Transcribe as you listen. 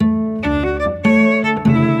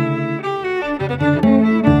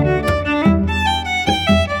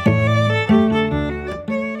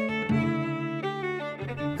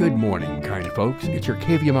folks. It's your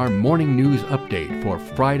KVMR Morning News Update for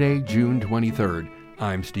Friday, June 23rd.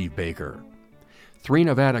 I'm Steve Baker. 3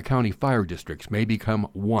 Nevada County fire districts may become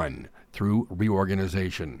 1 through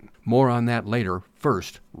reorganization. More on that later.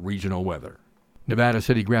 First, regional weather. Nevada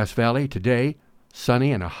City, Grass Valley, today,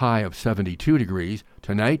 sunny and a high of 72 degrees.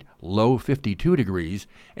 Tonight, low 52 degrees.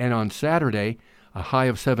 And on Saturday, a high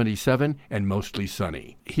of 77 and mostly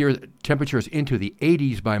sunny. Here, temperatures into the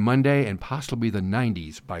 80s by Monday and possibly the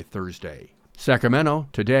 90s by Thursday. Sacramento,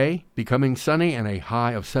 today, becoming sunny and a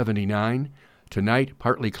high of 79. Tonight,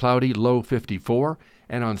 partly cloudy, low 54.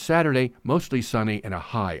 And on Saturday, mostly sunny and a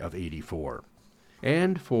high of 84.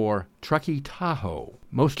 And for Truckee, Tahoe,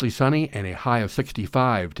 mostly sunny and a high of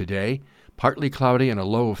 65 today. Partly cloudy and a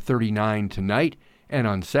low of 39 tonight. And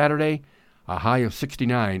on Saturday, a high of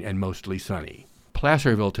 69 and mostly sunny.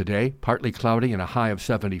 Placerville today, partly cloudy and a high of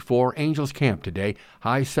 74. Angels Camp today,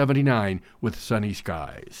 high 79 with sunny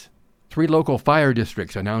skies. 3 local fire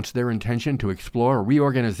districts announced their intention to explore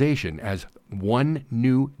reorganization as one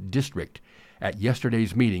new district at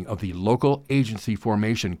yesterday's meeting of the Local Agency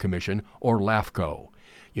Formation Commission, or LAFCO,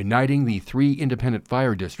 uniting the 3 independent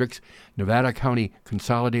fire districts, Nevada County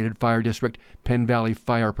Consolidated Fire District, Penn Valley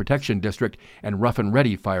Fire Protection District, and Rough and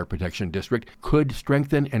Ready Fire Protection District, could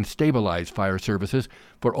strengthen and stabilize fire services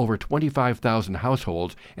for over 25,000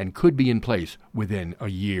 households and could be in place within a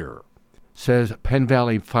year. Says Penn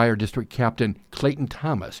Valley Fire District Captain Clayton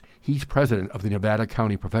Thomas. He's president of the Nevada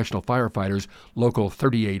County Professional Firefighters Local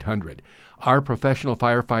 3800. Our professional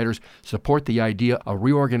firefighters support the idea of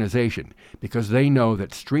reorganization because they know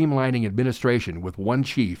that streamlining administration with one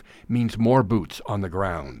chief means more boots on the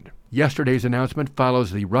ground. Yesterday's announcement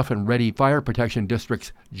follows the Rough and Ready Fire Protection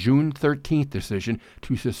District's June 13th decision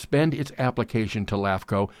to suspend its application to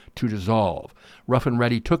LAFCO to dissolve. Rough and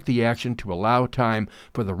Ready took the action to allow time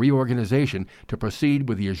for the reorganization to proceed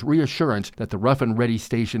with the reassurance that the Rough and Ready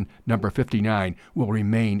Station number 59 will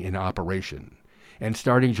remain in operation. And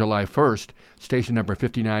starting July 1st, Station number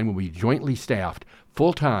 59 will be jointly staffed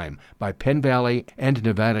full-time by Penn Valley and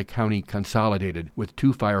Nevada County Consolidated with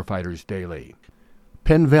 2 firefighters daily.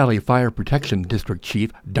 Penn Valley Fire Protection District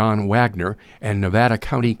Chief Don Wagner and Nevada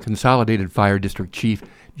County Consolidated Fire District Chief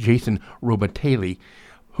Jason Robatelli,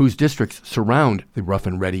 whose districts surround the Rough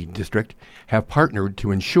and Ready district, have partnered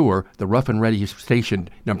to ensure the Rough and Ready Station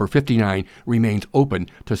number 59 remains open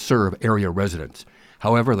to serve area residents.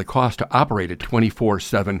 However, the cost to operate a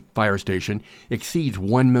 24/7 fire station exceeds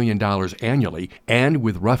 $1 million annually, and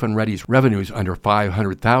with Rough and Ready's revenues under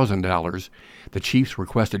 $500,000, the chiefs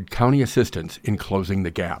requested county assistance in closing the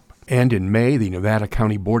gap. And in May, the Nevada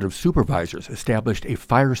County Board of Supervisors established a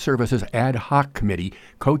Fire Services Ad Hoc Committee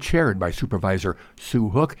co-chaired by Supervisor Sue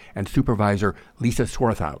Hook and Supervisor Lisa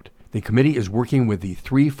Swarthout. The committee is working with the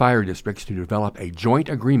 3 fire districts to develop a joint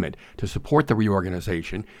agreement to support the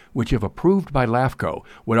reorganization, which, if approved by LAFCO,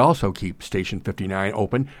 would also keep Station 59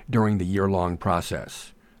 open during the year-long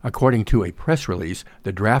process. According to a press release,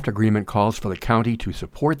 the draft agreement calls for the county to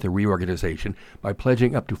support the reorganization by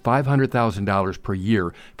pledging up to $500,000 per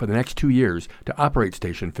year for the next 2 years to operate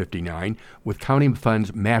Station 59, with county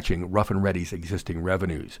funds matching Rough and Ready's existing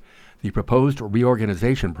revenues. The proposed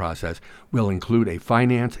reorganization process will include a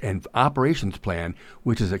finance and operations plan,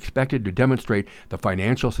 which is expected to demonstrate the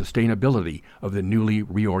financial sustainability of the newly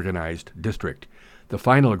reorganized district. The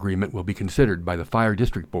final agreement will be considered by the fire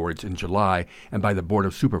district boards in July and by the Board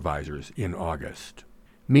of Supervisors in August.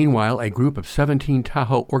 Meanwhile, a group of 17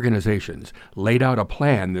 Tahoe organizations laid out a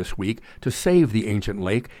plan this week to save the ancient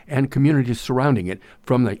lake and communities surrounding it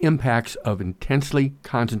from the impacts of intensely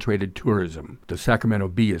concentrated tourism, the Sacramento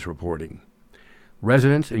Bee is reporting.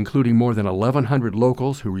 Residents, including more than 1,100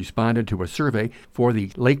 locals who responded to a survey for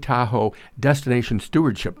the Lake Tahoe Destination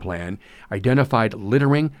Stewardship Plan, identified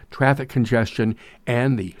littering, traffic congestion,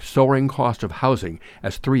 and the soaring cost of housing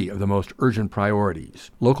as 3 of the most urgent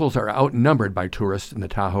priorities. Locals are outnumbered by tourists in the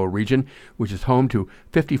Tahoe region, which is home to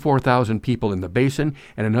 54,000 people in the basin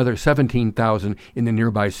and another 17,000 in the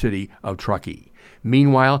nearby city of Truckee.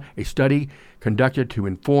 Meanwhile, a study conducted to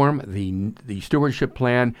inform the stewardship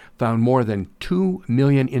plan found more than 2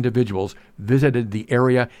 million individuals visited the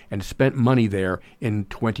area and spent money there in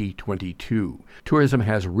 2022. Tourism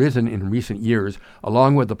has risen in recent years,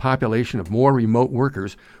 along with the population of more remote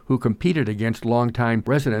workers who competed against longtime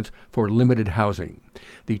residents for limited housing.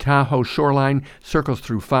 The Tahoe shoreline circles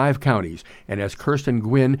through 5 counties, and as Kirsten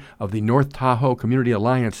Gwynn of the North Tahoe Community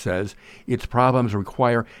Alliance says, its problems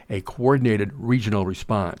require a coordinated regional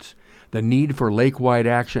response. The need for lake-wide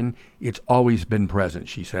action, it's always been present,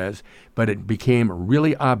 she says, but it became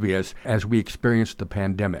really obvious as we experienced the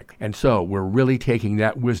pandemic. And so we're really taking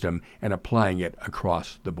that wisdom and applying it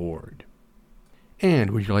across the board.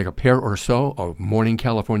 And would you like a pair or so of Morning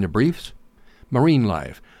California Briefs? Marine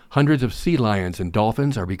life. Hundreds of sea lions and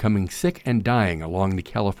dolphins are becoming sick and dying along the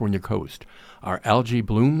California coast. Are algae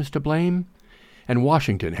blooms to blame? And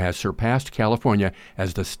Washington has surpassed California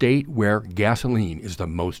as the state where gasoline is the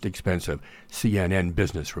most expensive, CNN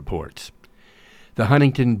Business reports. The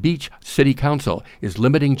Huntington Beach City Council is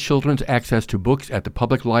limiting children's access to books at the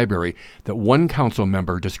public library that one council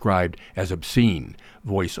member described as obscene,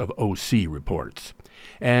 Voice of OC reports.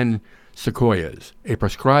 And sequoias. A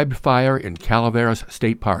prescribed fire in Calaveras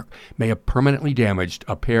State Park may have permanently damaged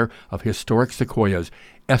a pair of historic sequoias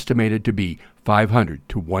estimated to be 500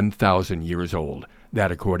 to 1,000 years old.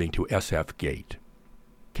 That according to SF Gate.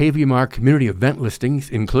 KVMR community event listings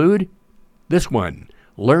include this one.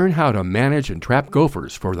 Learn how to manage and trap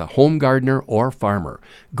gophers for the home gardener or farmer.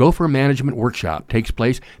 Gopher Management Workshop takes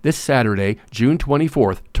place this Saturday, June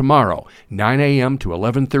 24th, tomorrow, 9 a.m. to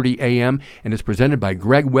 11:30 a.m., and is presented by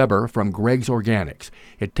Greg Weber from Greg's Organics.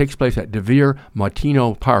 It takes place at DeVere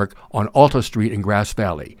Martino Park on Alta Street in Grass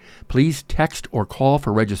Valley. Please text or call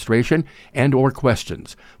for registration and or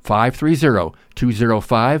questions.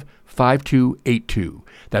 530-205-5282.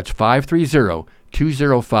 That's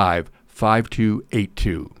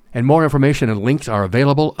 530-205-5282. And more information and links are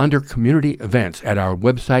available under community events at our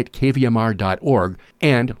website kvmr.org,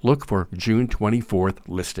 and look for June 24th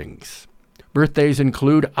listings. Birthdays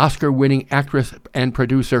include Oscar-winning actress and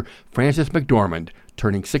producer Frances McDormand,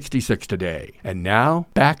 turning 66 today. And now,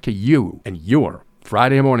 back to you and your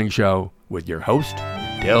Friday morning show with your host,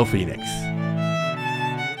 Del Phoenix.